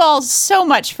thank you all so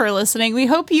much for listening. We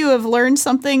hope you have learned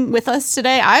something with us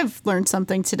today. I've learned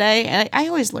something today, and I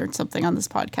always learn something on this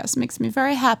podcast. It makes me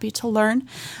very happy to learn.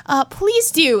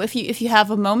 Please do, if you have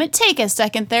a moment, take a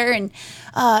second there and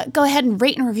go ahead and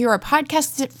rate and review our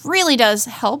podcast. It really does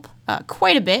help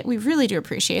quite a bit. We really do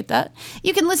appreciate that.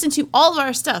 You can listen to all of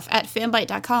our stuff at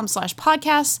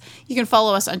fanbyte.com/podcasts. You can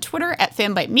follow us on Twitter at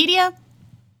fanbytemedia,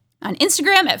 on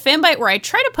Instagram at fanbyte, where I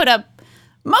try to put up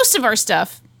most of our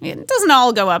stuff. It doesn't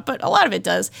all go up, but a lot of it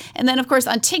does. And then, of course,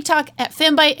 on TikTok at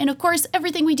fanbyte, and of course,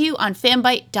 everything we do on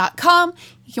fanbyte.com.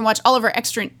 You can watch all of our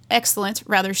excellent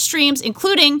streams,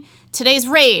 including today's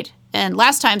raid and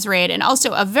last time's raid, and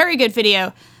also a very good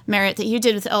video, Merritt, that you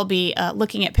did with LB,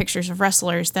 looking at pictures of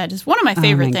wrestlers. That is one of my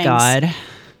favorite things. God.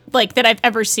 Like that I've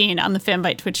ever seen on the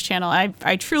Fanbyte Twitch channel.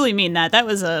 I truly mean that. That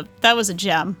was a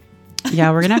gem.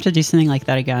 Yeah, we're gonna have to do something like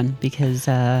that again, because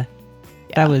that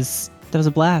was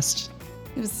a blast.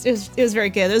 It was very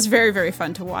good. It was very, very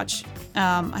fun to watch.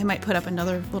 I might put up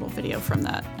another little video from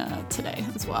that today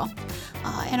as well.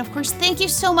 And of course, thank you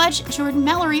so much, Jordan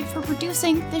Mallory, for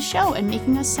producing this show and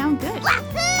making us sound good.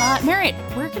 Merritt,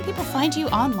 where can people find you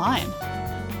online?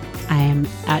 I am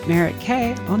at Merritt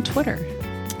K on Twitter.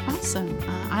 Awesome.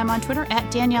 I'm on Twitter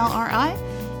at Danielle RI.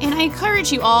 And I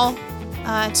encourage you all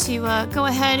to go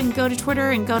ahead and go to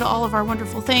Twitter and go to all of our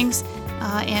wonderful things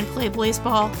and play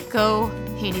baseball. Go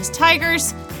Hades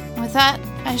Tigers. And with that,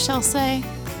 I shall say,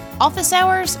 office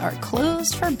hours are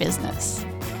closed for business.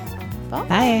 Bye.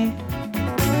 Bye.